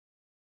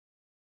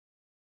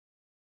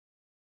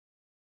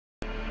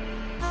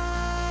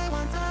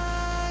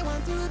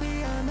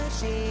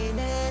machine,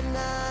 and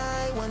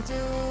I want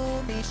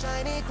to be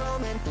shiny,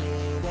 chrome, and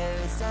clean.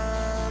 There's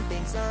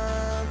something,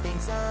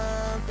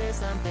 there's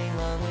something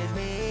wrong with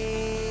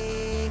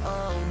me.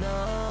 Oh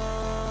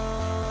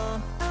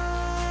no.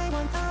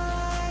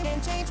 I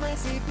can change my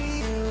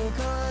CPU,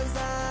 cause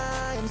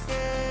I'm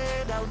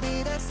scared I'll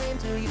be the same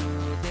to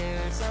you.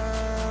 There's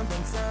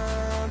something,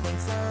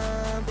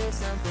 there's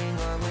something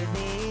wrong with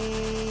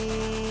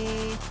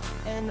me.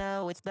 And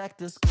now it's back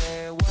to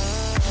square one.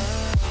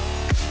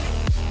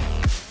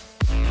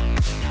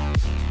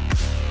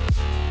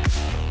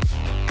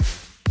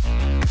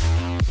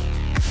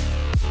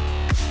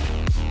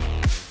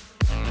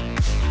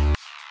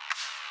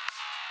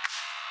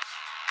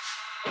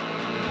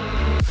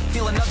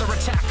 Feel another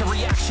attack, a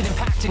reaction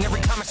impacting every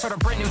time I start a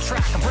brand new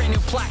track, a brand new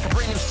plaque, a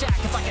brand new stack.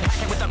 If I can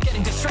hack it without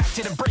getting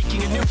distracted and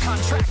breaking a new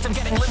contract, I'm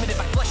getting limited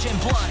by flesh and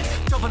blood.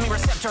 Dopamine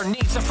receptor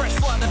needs a fresh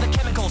flood of the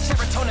chemicals.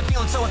 Serotonin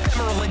feeling so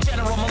ephemeral in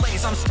general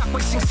malaise. I'm stuck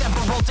wasting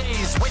several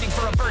days waiting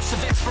for a burst of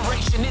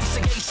inspiration,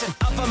 instigation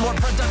of a more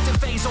productive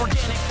phase.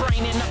 Organic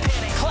brain in a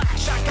panic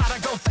clash. I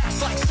gotta go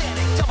fast like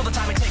static. Double the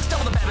time it takes,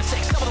 double the bad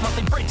mistakes, double the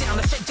monthly breakdown,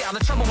 the shakedown,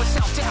 the trouble with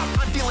self-doubt.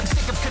 I'm feeling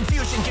sick of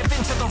confusion. Give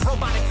in to the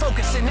robotic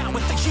focus and now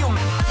with the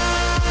human.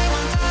 I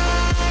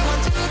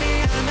want to be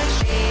a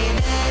machine,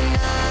 and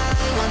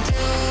I want to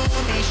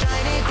be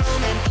shiny,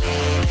 chrome, and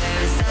clean.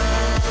 There's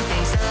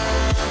something,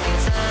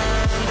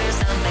 there's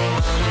something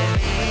wrong with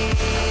me.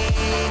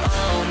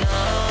 Oh no.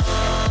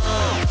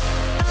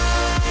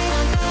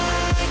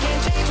 I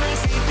can't change my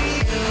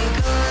CPU,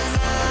 cause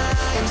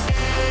I'm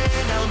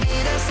scared I'll be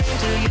the same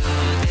to you.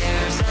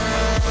 There's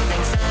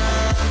something,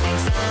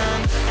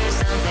 there's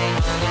something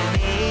wrong with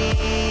me.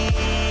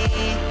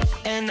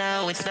 And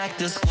now it's back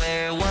to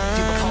square one.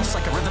 Feel the pulse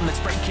like a rhythm that's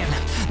breaking.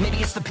 Maybe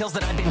it's the pills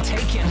that I've been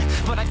taking,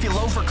 but I feel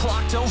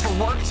overclocked,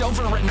 overworked,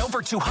 over and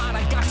over too hot.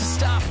 I got to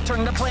stop,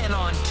 turn the plan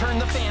on, turn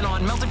the fan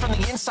on, melting from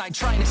the inside,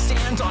 trying to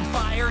stand on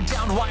fire.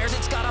 Down wires,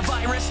 it's got a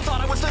virus.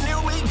 Thought I was the new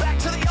me, back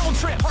to the old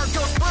trip. Heart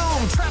goes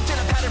boom, trapped in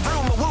a padded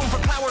room, a womb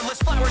for powerless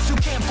flowers who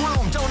can't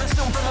bloom. Don't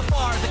assume from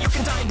afar that you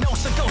can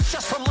diagnose a ghost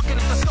just from looking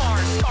at the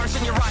scars. Scars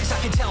in your eyes, I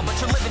can tell, but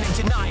you're living in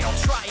denial.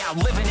 Try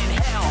out living in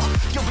hell.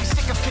 You'll be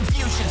sick of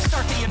confusion.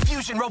 Start the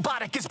infusion.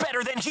 Robotic is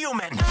better than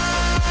human.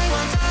 I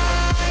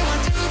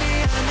want to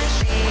be a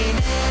machine,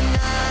 and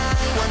I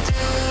want to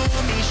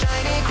be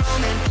shiny,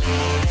 chrome, and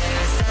clean.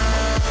 There's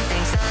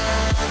something,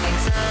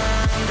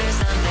 there's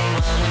something